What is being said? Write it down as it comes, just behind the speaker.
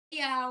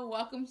y'all,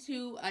 welcome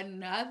to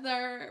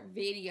another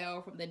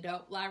video from the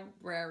Dope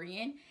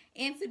Librarian.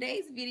 And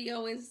today's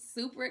video is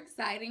super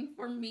exciting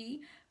for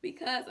me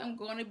because I'm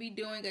going to be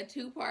doing a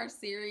two-part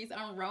series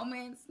on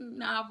romance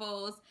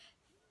novels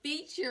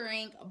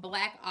featuring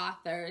Black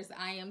authors.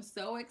 I am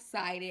so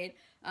excited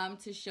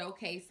to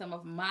showcase some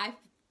of my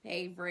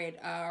favorite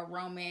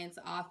romance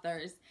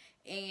authors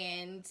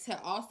and to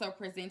also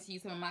present to you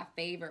some of my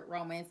favorite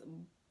romance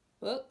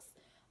books.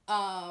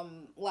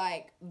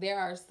 Like there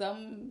are so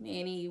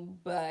many,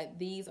 but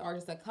these are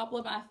just a couple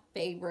of my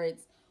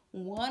favorites.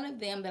 One of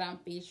them that I'm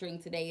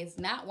featuring today is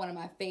not one of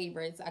my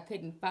favorites. I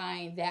couldn't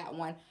find that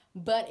one,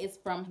 but it's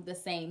from the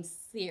same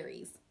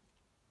series.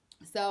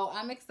 So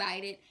I'm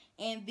excited,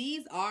 and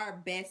these are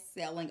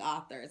best-selling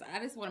authors. I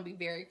just want to be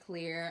very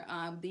clear.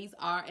 These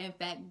are, in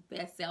fact,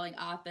 best-selling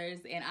authors,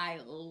 and I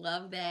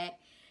love that.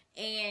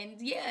 And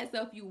yeah,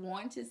 so if you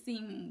want to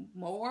see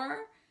more,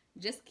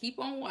 just keep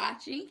on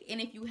watching.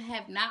 And if you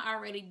have not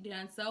already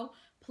done so,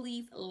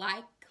 please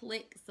like,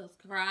 click,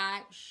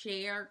 subscribe,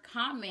 share,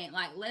 comment.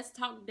 Like, let's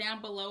talk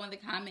down below in the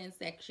comment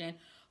section.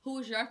 Who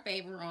is your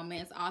favorite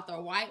romance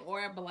author, white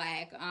or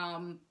black?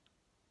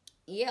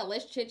 Yeah,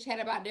 let's chit chat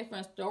about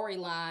different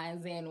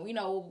storylines and, you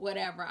know,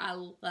 whatever. I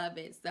love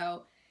it.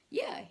 So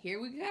yeah, here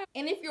we go.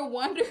 And if you're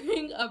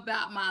wondering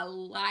about my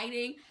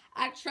lighting,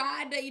 I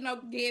tried to,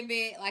 give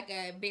it like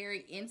a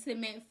very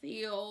intimate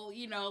feel,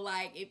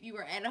 like if you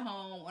were at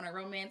home on a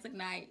romantic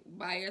night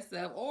by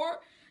yourself, or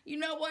you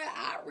know what,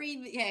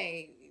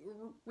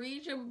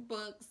 read your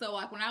book. So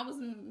like when I was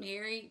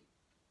married,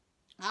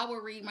 I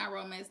would read my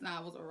romance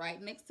novels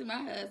right next to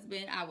my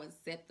husband. I would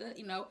set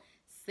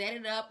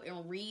it up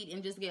and read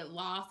and just get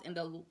lost in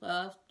the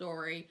love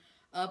story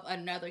of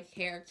another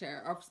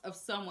character or of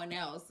someone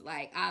else.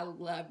 Like, I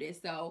loved it.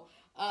 So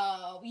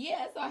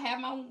yeah, so I have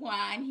my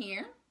wine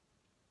here,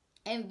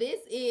 and this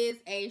is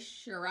a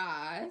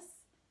Shiraz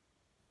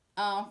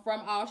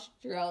from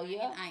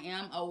Australia. I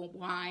am a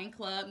wine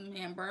club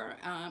member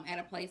at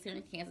a place here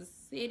in Kansas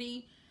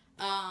City.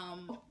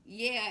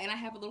 Yeah, and I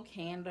have a little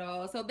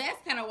candle, so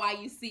that's kind of why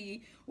you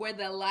see where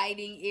the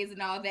lighting is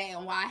and all that,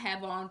 and why I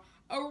have on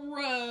a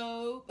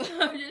robe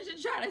just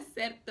to try to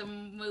set the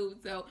mood.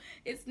 So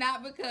it's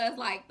not because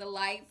like the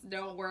lights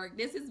don't work.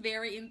 This is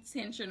very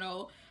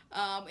intentional,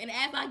 and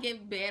as I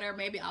get better,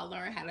 maybe I'll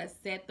learn how to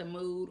set the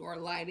mood or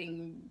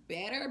lighting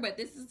better, but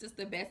this is just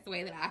the best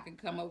way that I can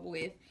come up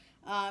with.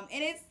 And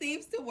it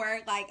seems to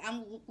work. Like,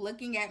 I'm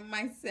looking at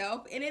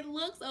myself and it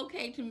looks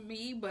okay to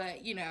me, but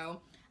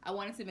I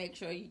wanted to make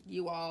sure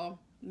you all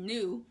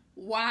knew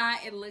why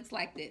it looks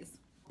like this.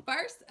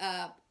 First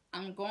up,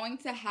 I'm going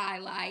to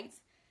highlight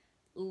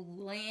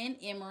Lynn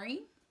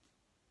Emery,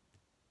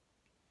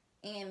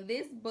 and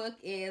this book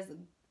is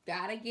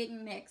Gotta Get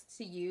Next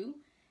to You.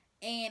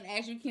 And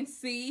as you can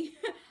see,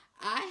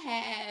 I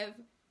have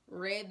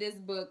read this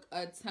book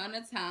a ton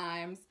of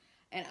times,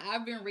 and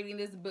I've been reading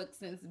this book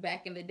since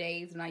back in the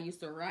days when I used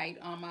to write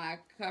on my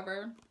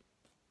cover.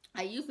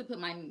 I used to put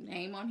my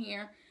name on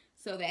here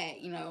so that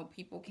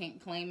people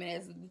can't claim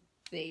it as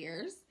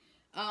theirs.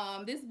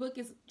 This book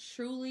is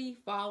truly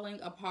falling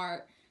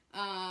apart.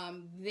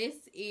 This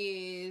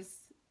is,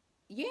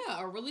 yeah,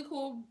 a really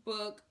cool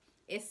book.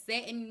 It's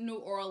set in New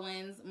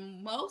Orleans.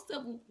 Most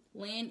of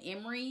Lynn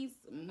Emery's,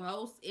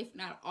 if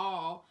not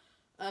all,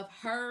 of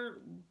her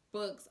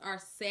books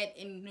are set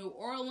in New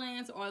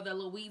Orleans or the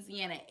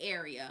Louisiana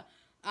area.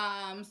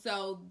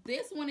 So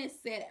this one is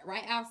set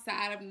right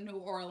outside of New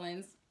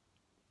Orleans,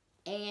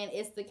 and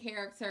it's the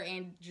character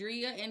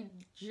Andrea and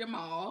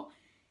Jamal.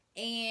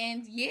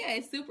 And yeah,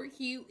 it's super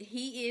cute.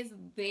 He is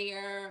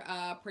there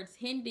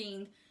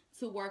pretending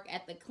to work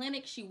at the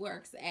clinic she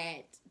works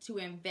at to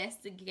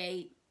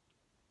investigate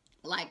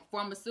like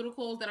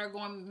pharmaceuticals that are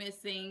going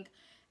missing,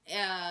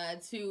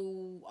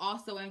 to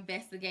also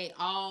investigate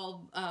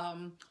all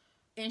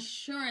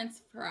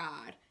insurance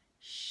fraud.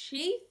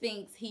 She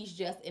thinks he's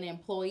just an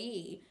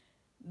employee.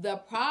 The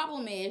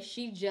problem is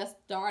she just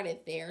started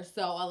there,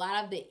 so a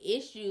lot of the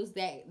issues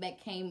that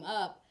came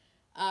up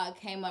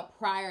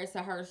prior to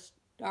her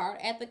start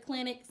at the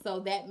clinic.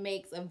 So that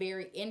makes a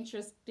very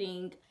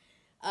interesting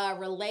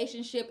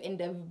relationship and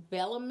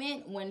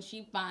development when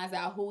she finds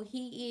out who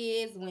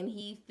he is, when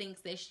he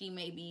thinks that she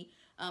may be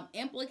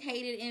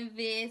implicated in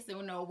this,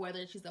 or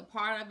whether she's a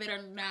part of it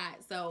or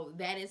not. So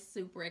that is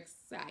super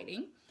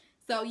exciting.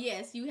 So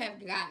yes, you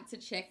have got to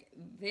check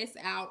this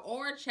out,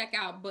 or check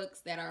out books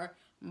that are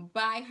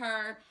by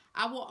her.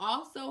 I will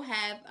also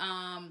have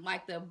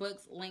like the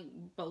books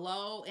linked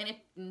below, and if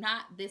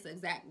not this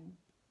exact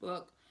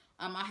book,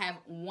 I have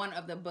one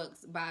of the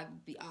books by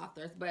the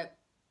authors, but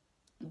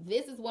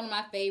this is one of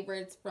my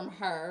favorites from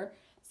her,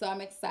 so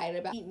I'm excited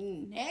about it.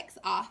 The next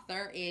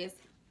author is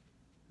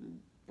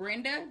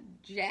Brenda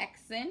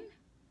Jackson,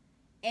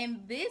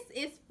 and this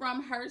is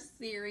from her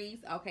series.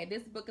 Okay,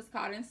 this book is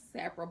called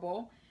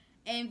Inseparable,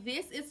 and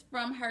this is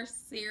from her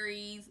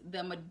series, The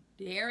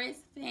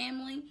Medeiros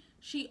Family.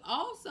 She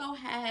also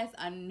has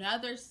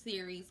another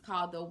series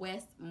called the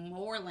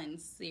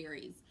Westmoreland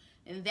series,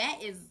 and that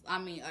is, I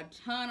mean, a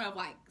ton of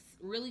like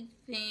really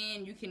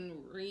thin. You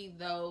can read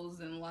those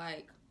in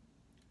like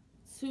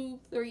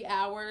 2-3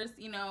 hours.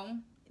 You know,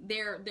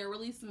 they're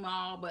really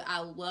small, but I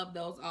love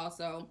those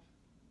also.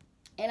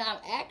 And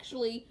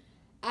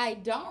I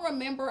don't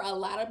remember a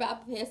lot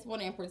about this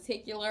one in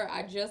particular.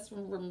 I just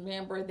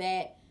remember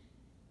that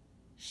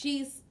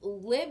she's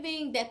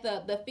living, that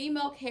the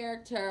female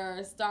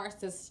character starts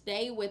to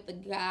stay with the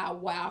guy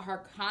while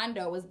her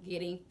condo is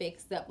getting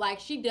fixed up. Like,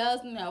 she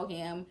does know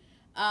him.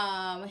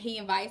 He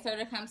invites her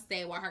to come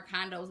stay while her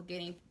condo is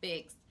getting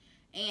fixed.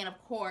 And of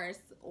course,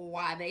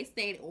 while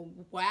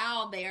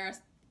they are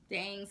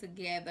staying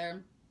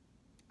together,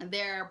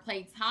 their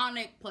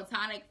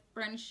platonic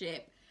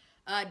friendship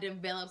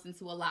develops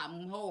into a lot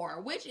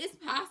more, which is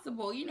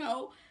possible. You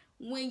know,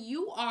 when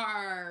you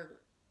are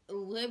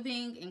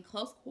living in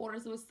close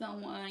quarters with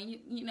someone,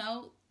 you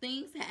know,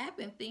 things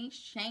happen, things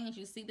change.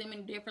 You see them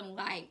in different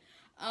light.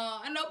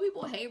 I know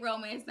people hate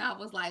romance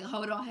novels, like,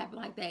 oh, it don't happen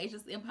like that. It's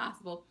just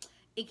impossible.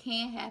 It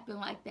can happen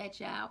like that,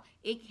 child.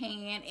 It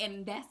can,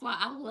 and that's why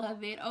I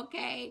love it.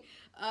 Okay,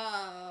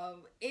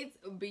 it's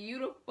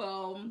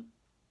beautiful,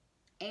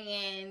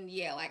 and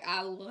yeah, like,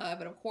 I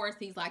love it. Of course,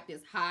 he's like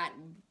this hot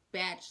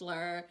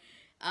bachelor.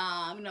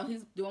 You know,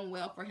 he's doing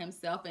well for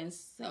himself, and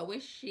so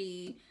is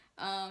she.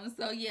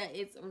 So yeah,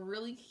 it's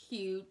really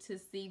cute to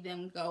see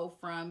them go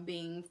from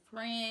being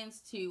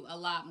friends to a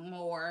lot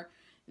more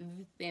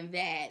than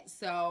that.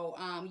 So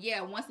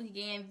yeah, once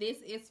again, this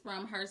is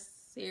from her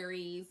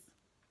series,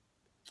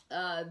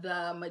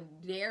 the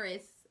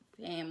Medeiros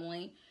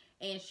family,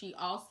 and she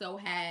also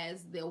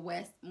has the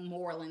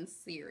Westmoreland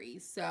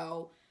series.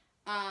 So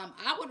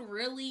I would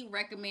really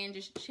recommend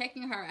just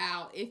checking her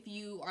out if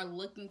you are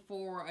looking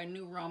for a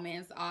new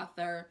romance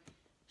author.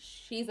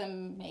 She's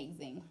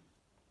amazing.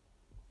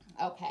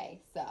 Okay,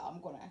 so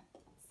I'm gonna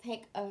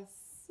take a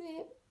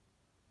sip.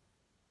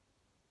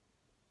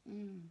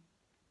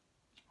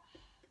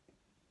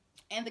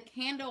 And the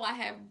candle I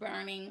have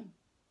burning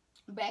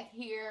back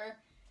here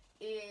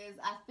is,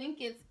 I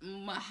think it's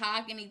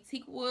mahogany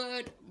teak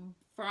wood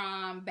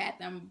from Bath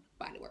and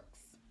Body Works.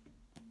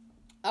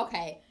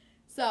 Okay,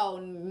 so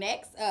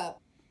next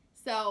up,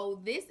 so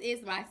this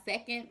is my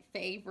second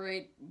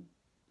favorite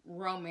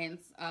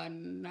romance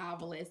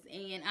novelist,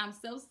 and I'm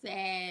so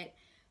sad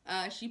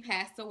she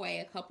passed away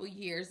a couple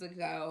years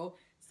ago,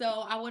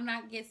 so I would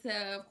not get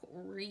to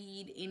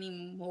read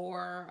any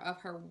more of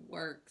her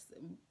works.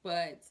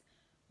 But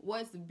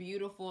what's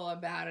beautiful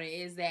about it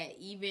is that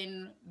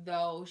even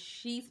though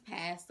she's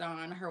passed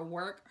on, her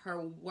work,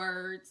 her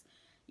words,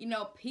 you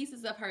know,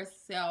 pieces of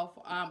herself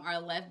are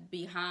left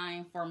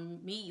behind for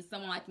me,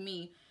 someone like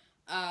me,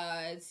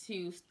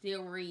 to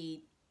still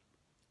read.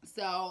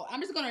 So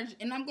I'm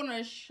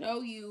gonna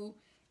show you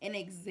an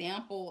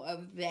example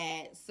of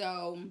that.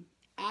 So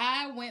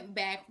I went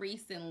back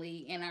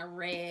recently and I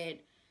read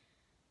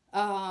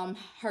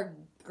her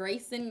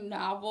Grayson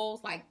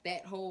novels, like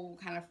that whole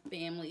kind of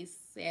family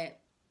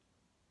set.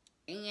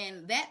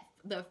 And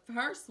the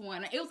first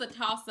one, it was a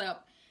toss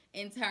up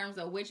in terms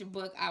of which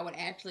book I would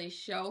actually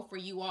show for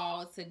you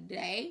all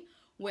today,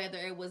 whether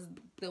it was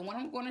the one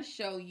I'm going to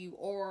show you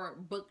or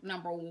book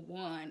number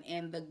 1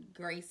 in the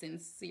Grayson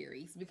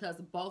series, because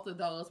both of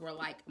those were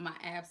like my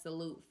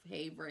absolute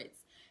favorites.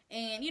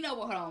 And you know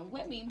what, hold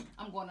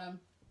on,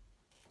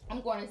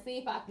 I'm going to see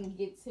if I can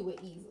get to it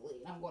easily.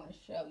 I'm going to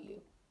show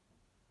you.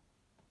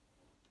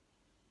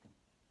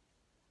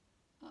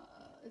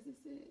 Is this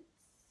it?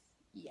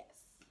 Yes.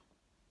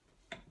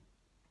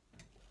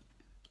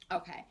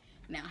 Okay.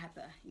 Now I have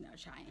to,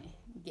 try and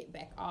get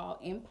back all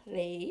in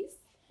place.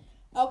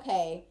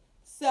 Okay.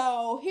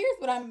 So here's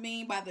what I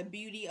mean by the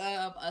beauty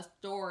of a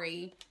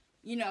story,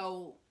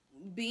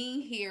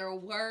 being here,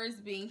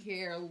 words being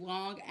here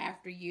long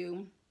after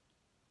you.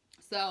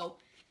 So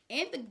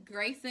in the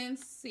Grayson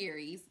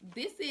series,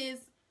 this is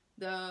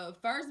the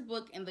first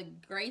book in the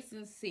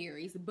Grayson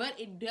series, but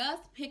it does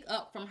pick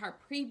up from her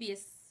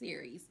previous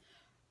series.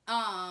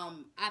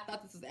 I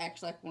thought this was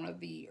actually like one of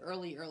the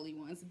early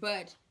ones,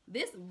 but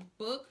this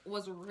book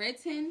was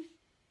written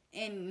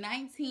in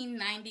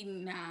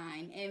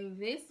 1999, and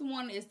this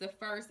one is the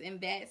first in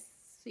that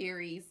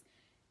series.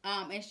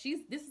 And this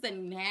is a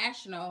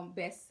national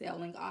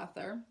best-selling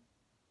author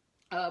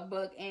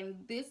book,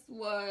 and this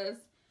was,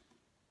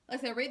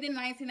 let's say, written in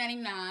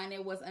 1999.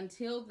 It was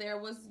Until There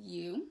Was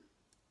You.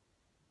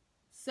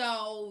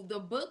 So the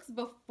books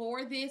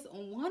before this,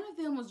 one of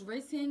them was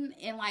written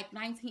in like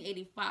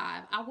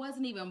 1985. I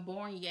wasn't even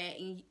born yet,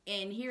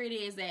 and here it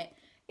is that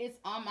it's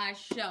on my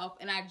shelf,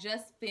 and I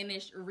just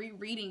finished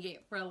rereading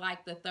it for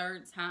like the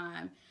third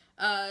time.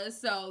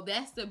 So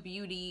that's the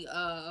beauty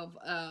and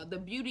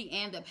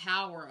the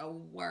power of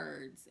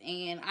words,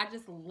 and I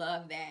just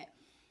love that.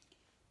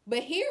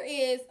 But here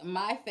is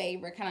my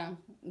favorite, kind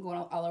of going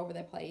all over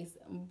the place,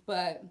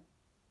 but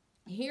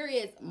here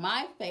is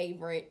my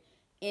favorite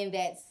in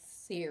that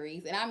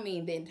series, and I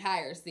mean the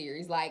entire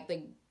series, like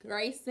the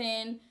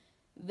Grayson,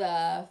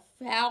 the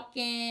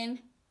Falcon,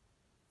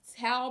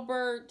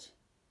 Talbert,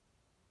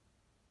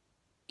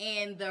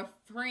 and the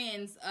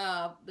friends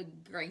of the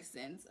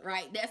Graysons,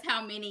 right? That's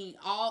how many,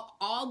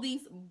 all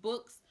these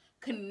books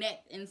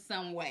connect in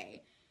some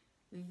way.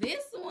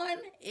 This one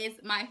is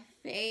my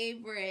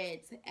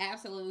favorite,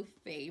 absolute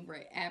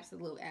favorite,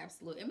 absolute.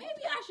 And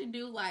maybe I should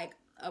do like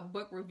a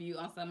book review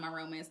on some of my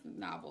romance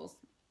novels.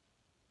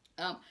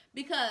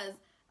 Because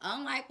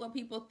unlike what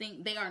people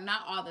think, they are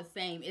not all the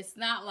same. It's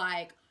not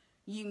like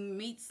you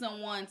meet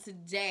someone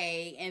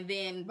today and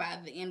then by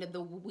the end of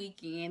the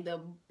weekend the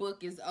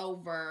book is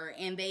over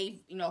and they've,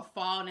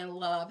 fallen in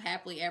love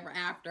happily ever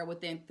after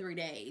within 3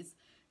 days.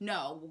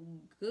 No,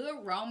 good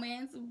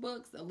romance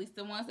books, at least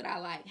the ones that I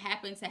like,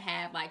 happen to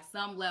have like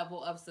some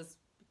level of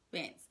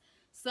suspense.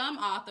 Some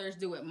authors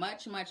do it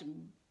much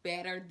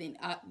better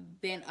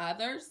than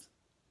others,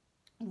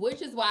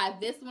 which is why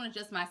this one is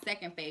just my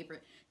second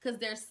favorite, because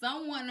there's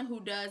someone who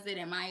does it,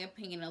 in my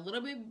opinion, a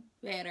little bit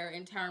better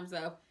in terms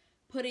of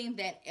putting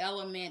that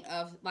element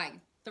of like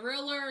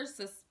thriller,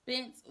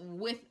 suspense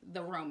with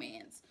the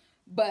romance.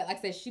 But like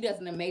I said, she does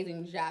an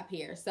amazing job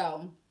here.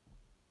 So,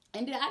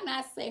 and did I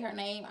not say her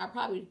name? I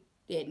probably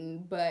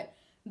didn't, but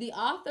the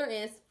author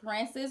is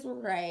Frances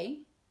Ray.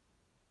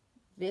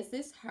 This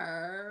is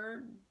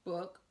her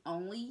book,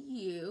 Only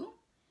You.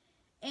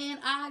 And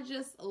I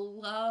just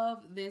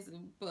love this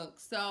book.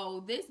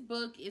 So this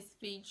book is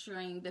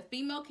featuring the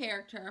female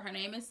character. Her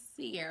name is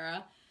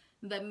Sierra.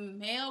 The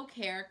male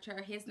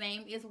character, his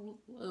name is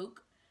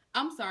Luke.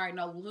 I'm sorry,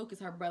 no, Luke is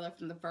her brother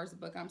from the first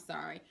book. I'm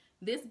sorry.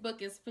 This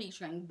book is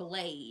featuring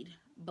Blade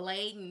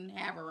and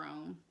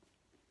Haverone.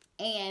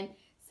 And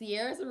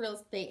Sierra's a real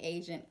estate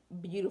agent.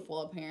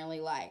 Beautiful, apparently.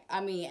 Like,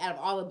 I mean, out of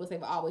all the books,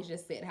 they've always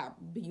just said how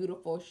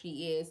beautiful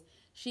she is.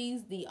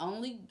 She's the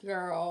only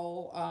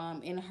girl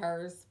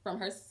from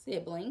her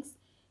siblings.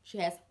 She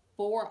has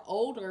 4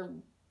 older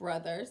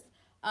brothers.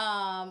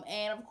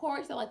 And of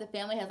course, so like the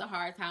family has a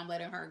hard time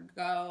letting her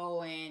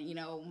go and,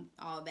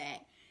 all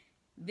that.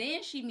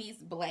 Then she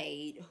meets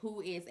Blade,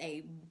 who is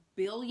a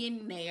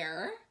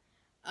billionaire,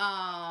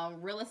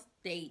 real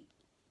estate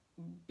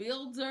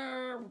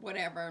builder,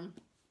 whatever.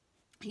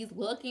 He's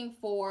looking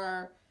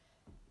for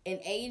an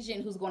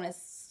agent who's going to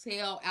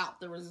sell out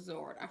the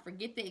resort. I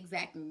forget the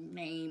exact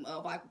name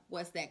of like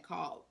what's that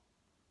called,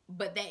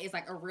 but that is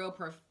like a real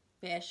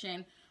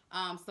profession.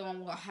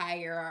 Someone will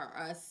hire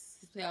a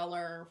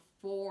seller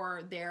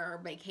for their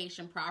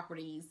vacation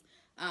properties,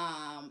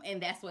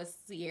 and that's what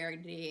Sierra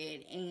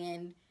did,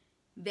 and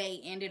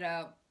they ended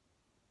up,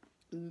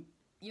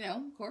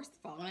 of course,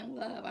 falling in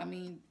love. I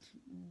mean,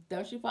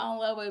 don't you fall in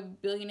love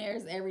with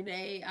billionaires every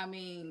day? I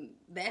mean,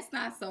 that's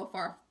not so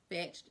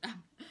far-fetched.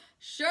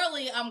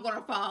 Surely I'm going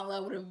to fall in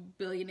love with a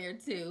billionaire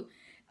too.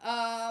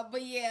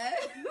 But yeah,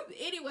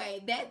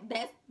 anyway,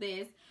 that's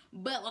this.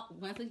 But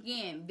once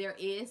again, there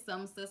is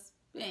some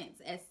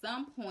suspense. At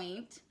some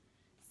point,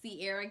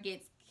 Sierra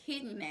gets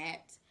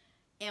kidnapped.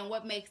 And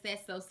what makes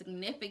that so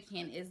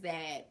significant is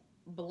that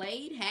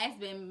Blade has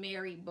been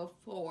married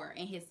before,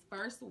 and his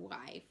first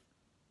wife,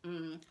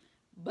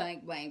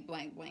 blank.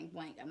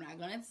 I'm not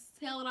going to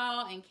tell it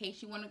all in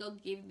case you want to go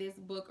give this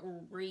book a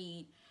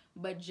read.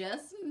 But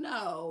just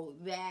know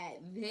that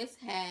this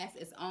has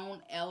its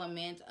own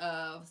element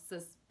of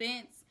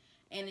suspense,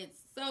 and it's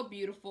so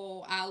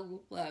beautiful. I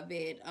love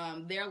it.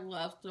 Their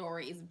love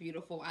story is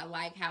beautiful. I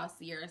like how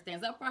Sierra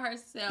stands up for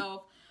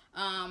herself.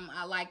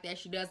 I like that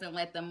she doesn't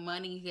let the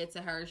money get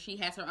to her. She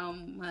has her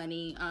own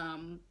money.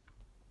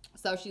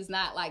 So she's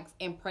not like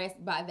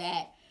impressed by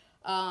that.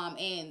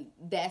 And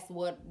that's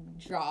what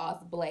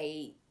draws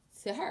Blade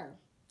to her.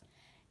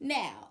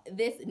 Now,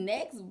 this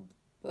next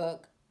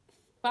book,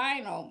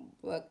 final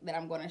book that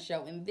I'm going to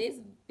show in this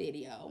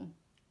video,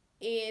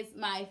 is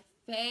my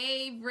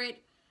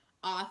favorite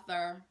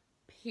author,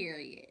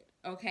 period.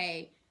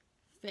 Okay?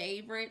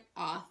 Favorite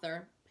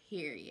author,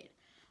 period.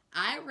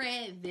 I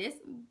read this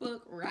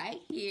book right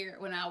here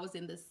when I was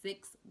in the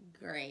 6th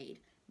grade.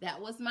 That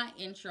was my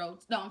intro.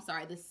 No, I'm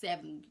sorry, the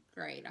 7th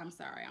grade. I'm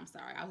sorry.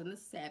 I was in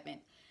the 7th.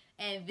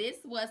 And this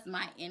was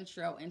my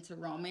intro into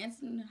romance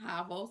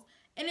novels.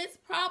 And it's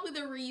probably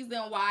the reason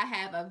why I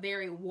have a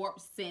very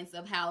warped sense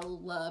of how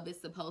love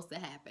is supposed to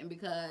happen.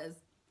 Because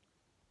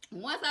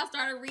once I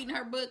started reading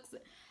her books,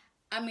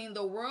 I mean,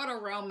 the world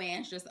of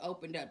romance just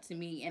opened up to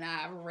me. And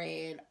I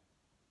read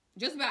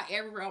just about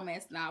every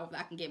romance novel that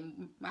I can get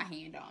my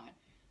hand on.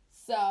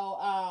 So,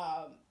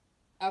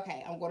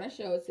 okay, I'm going to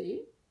show it to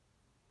you.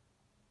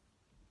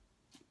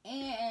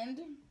 And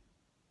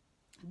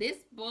this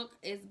book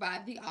is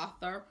by the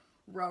author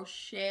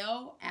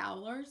Rochelle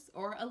Allers,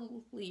 or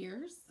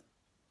Allers,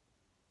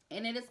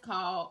 and it is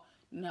called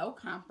No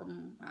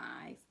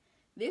Compromise.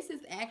 This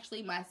is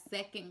actually my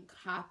second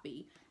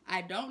copy.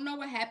 I don't know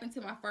what happened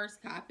to my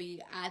first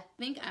copy. I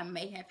think I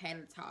may have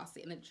had to toss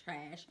it in the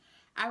trash.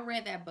 I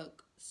read that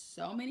book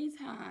so many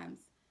times.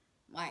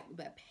 Like,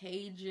 the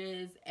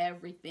pages,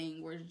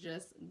 everything was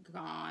just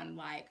gone,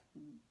 like,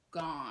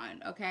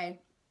 gone,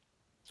 okay?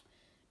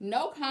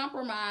 No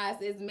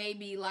Compromise is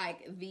maybe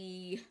like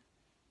the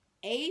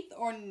 8th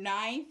or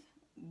 9th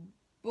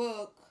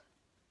book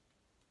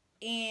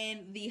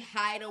in the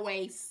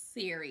Hideaway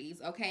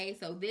series. Okay,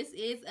 so this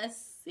is a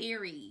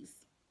series,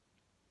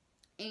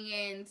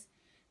 and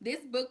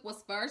this book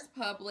was first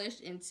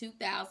published in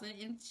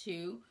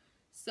 2002.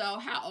 So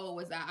how old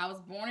was I? I was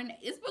born in,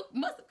 this book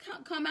must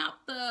have come out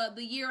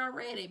the year I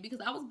read it, because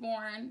I was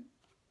born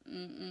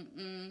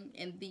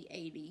in the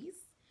 80s.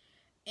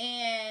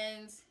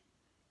 And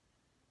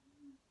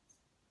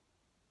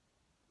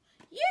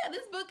yeah,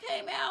 this book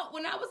came out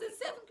when I was in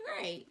 7th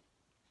grade.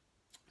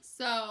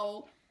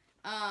 So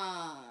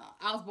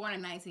I was born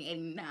in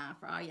 1989,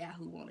 for all y'all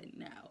who want to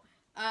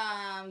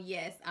know.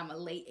 Yes, I'm a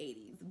late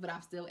 80s, but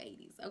I'm still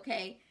 80s,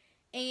 okay?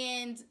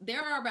 And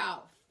there are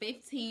about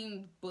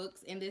 15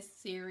 books in this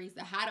series.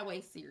 The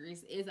Hideaway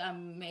series is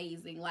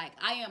amazing. Like,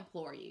 I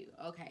implore you,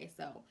 okay?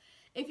 So,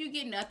 if you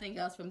get nothing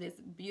else from this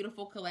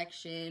beautiful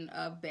collection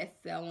of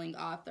best-selling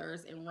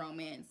authors and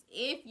romance,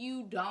 if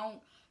you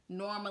don't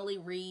normally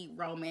read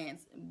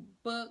romance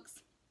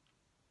books,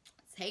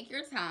 take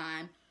your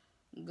time.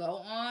 Go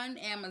on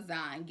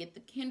Amazon, get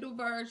the Kindle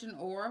version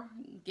or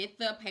get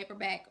the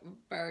paperback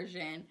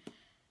version.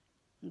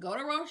 Go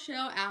to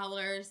Rochelle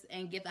Allers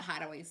and get the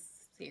Hideaway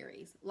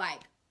series. Like,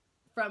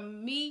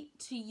 from me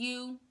to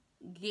you,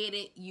 get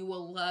it. You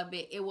will love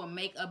it. It will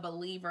make a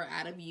believer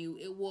out of you.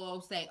 It will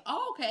say,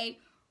 oh, okay,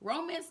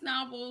 romance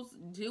novels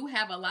do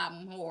have a lot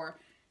more.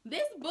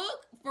 This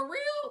book, for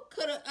real,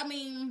 could have, I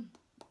mean,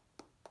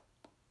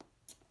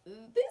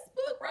 this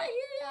book right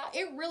here, y'all,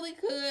 it really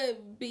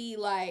could be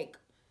like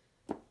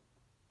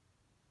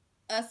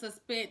a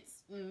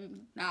suspense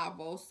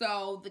novel.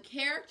 So the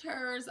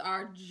characters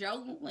are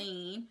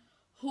Jolene,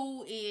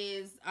 who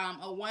is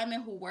a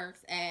woman who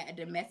works at a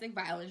domestic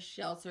violence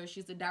shelter.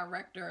 She's a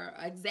director,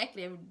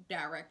 executive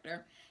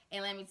director.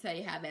 And let me tell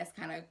you how that's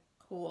kind of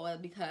cool,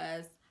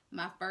 because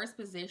my first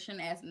position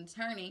as an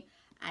attorney,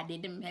 I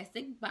did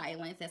domestic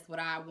violence. That's what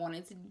I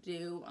wanted to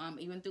do,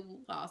 even through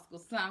law school.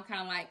 So I'm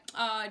kind of like,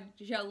 oh,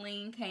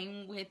 Jolene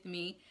came with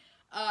me.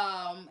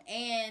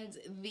 And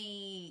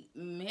the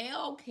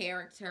male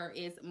character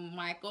is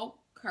Michael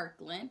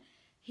Kirkland.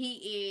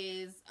 He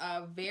is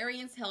a very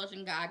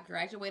intelligent guy,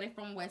 graduated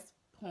from West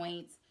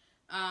Point.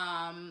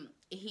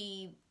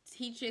 He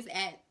teaches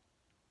at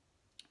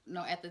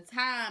the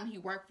time he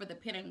worked for the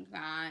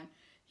Pentagon.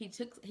 He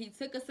took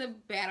a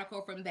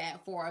sabbatical from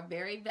that for a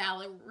very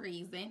valid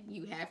reason.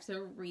 You have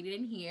to read it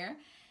in here.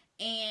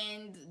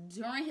 And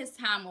during his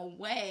time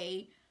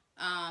away,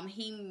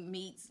 he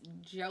meets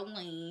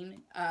Jolene,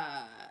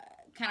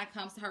 kind of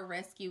comes to her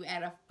rescue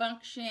at a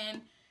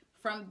function.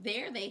 From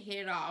there, they hit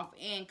it off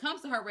and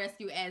comes to her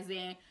rescue, as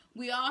in,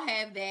 we all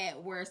have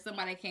that where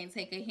somebody can't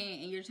take a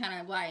hint and you're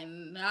trying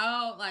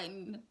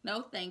to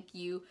no, thank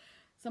you.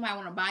 Somebody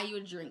want to buy you a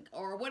drink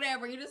or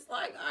whatever. You're just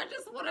like, I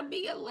just want to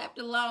be left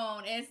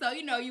alone. And so,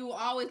 you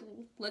always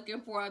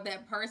looking for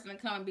that person to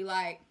come and be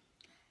like,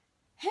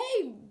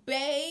 hey,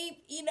 babe,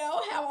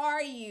 how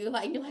are you?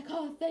 Like, you're like,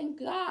 oh, thank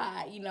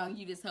God.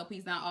 You just hope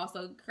he's not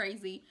also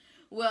crazy.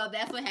 Well,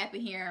 that's what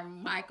happened here.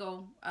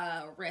 Michael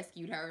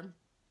rescued her.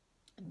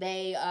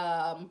 They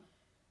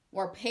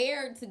were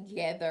paired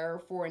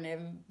together for an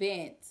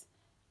event.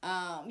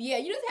 Yeah,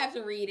 you just have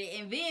to read it.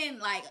 And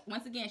then,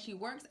 once again, she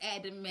works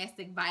at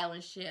domestic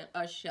violence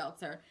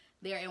shelter.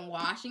 They're in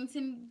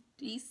Washington,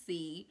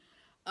 D.C.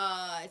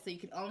 So you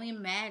can only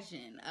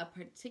imagine a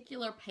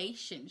particular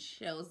patient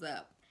shows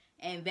up.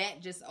 And that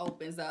just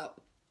opens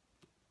up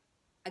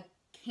a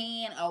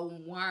can of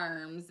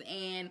worms.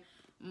 And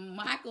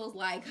Michael's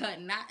like,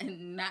 not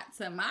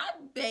to my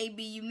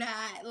baby, you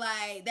not.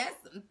 Like,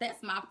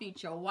 that's my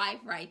future wife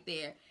right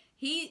there.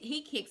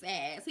 He kicks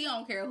ass. He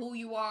don't care who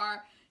you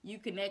are. You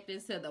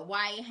connected to the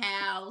White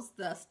House,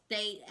 the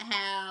State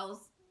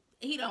House.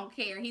 He don't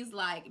care. He's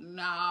like,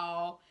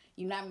 no,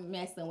 you're not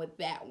messing with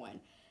that one.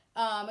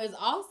 It's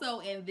also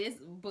in this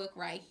book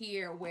right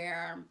here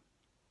where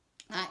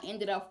I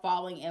ended up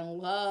falling in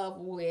love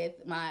with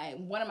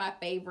one of my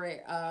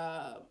favorite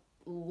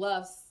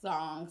love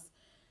songs,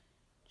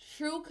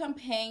 True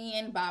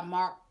Companion by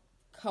Mark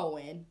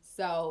Cohen.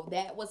 So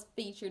that was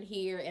featured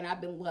here, and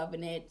I've been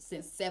loving it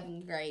since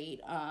 7th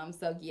grade.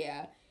 So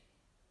yeah.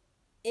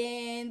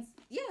 And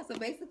yeah, so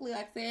basically,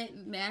 like I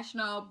said,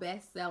 national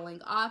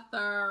best-selling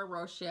author,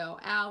 Rochelle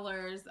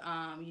Allers.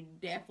 You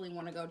definitely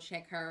want to go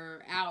check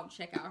her out,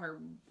 check out her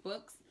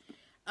books.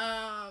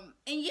 And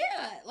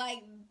yeah,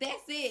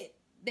 that's it.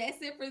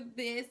 That's it for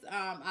this.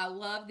 I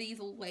love these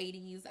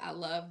ladies. I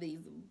love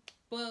these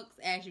books,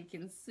 as you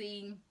can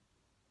see.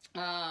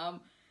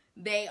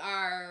 They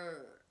are,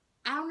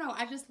 I don't know,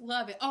 I just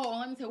love it. Oh,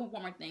 let me tell you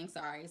one more thing.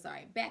 Sorry.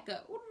 Back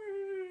up.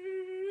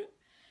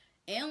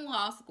 In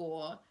law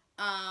school,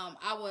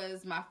 I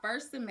was my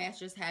first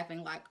semesters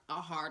having a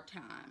hard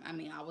time. I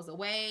mean, I was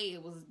away.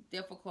 It was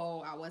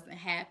difficult. I wasn't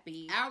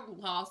happy. Our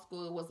law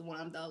school was one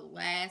of the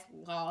last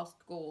law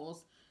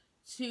schools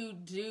to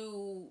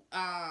do,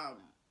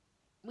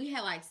 we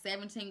had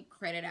 17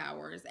 credit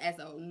hours as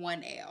a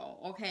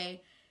 1L,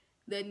 okay?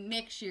 The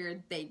next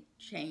year, they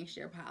changed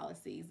their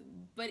policies.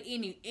 But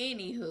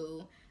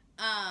anywho,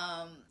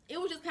 it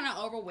was just kind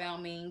of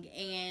overwhelming,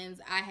 and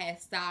I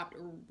had stopped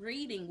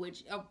reading,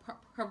 which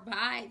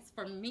provides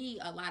for me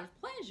a lot of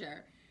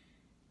pleasure.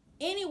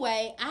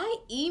 Anyway, I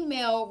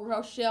emailed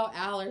Rochelle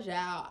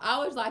Allerjow.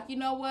 I was like, you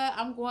know what?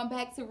 I'm going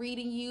back to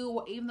reading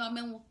you, even though I'm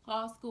in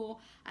law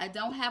school. I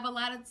don't have a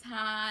lot of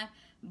time,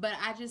 but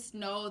I just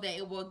know that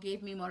it will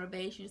give me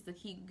motivations to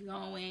keep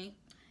going.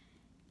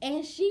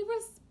 And she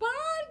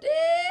responded.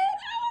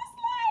 I was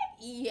like,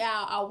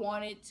 yeah, I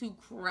wanted to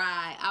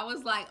cry. I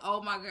was like,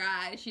 oh my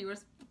God, she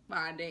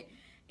responded.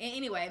 And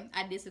anyway,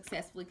 I did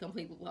successfully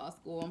complete law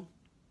school.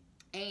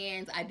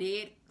 And I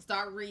did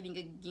start reading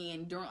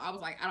again. I was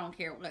like, I don't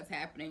care what's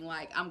happening.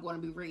 Like, I'm going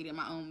to be reading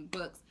my own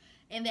books.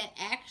 And that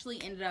actually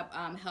ended up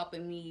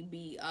helping me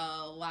be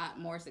a lot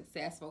more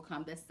successful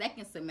come the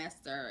second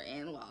semester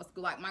in law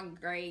school. Like, my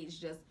grades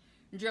just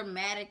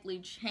dramatically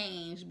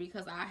changed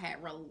because I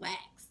had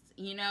relaxed,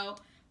 you know.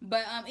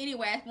 But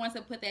anyway, I wanted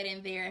to put that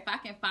in there. If I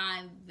can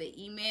find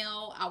the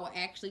email, I will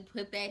actually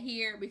put that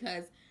here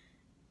because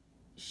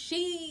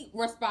she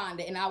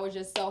responded, and I was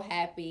just so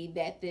happy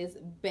that this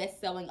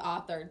best-selling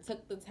author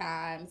took the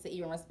time to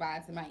even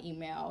respond to my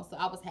email. So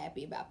I was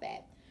happy about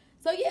that.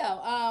 So yeah,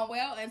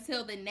 well,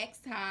 until the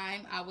next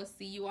time, I will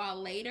see you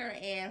all later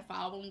and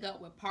following up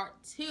with part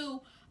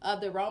 2 of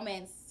the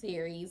romance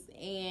series.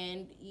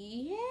 And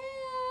yeah,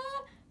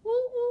 woo,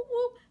 woo,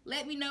 woo.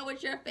 Let me know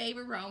what your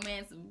favorite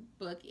romance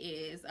book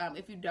is.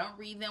 If you don't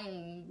read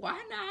them,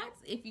 why not?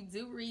 If you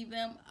do read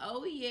them,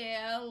 oh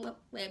yeah,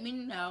 let me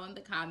know in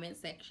the comment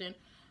section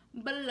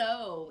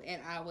below.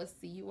 And I will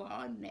see you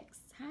all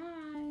next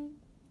time.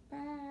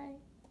 Bye.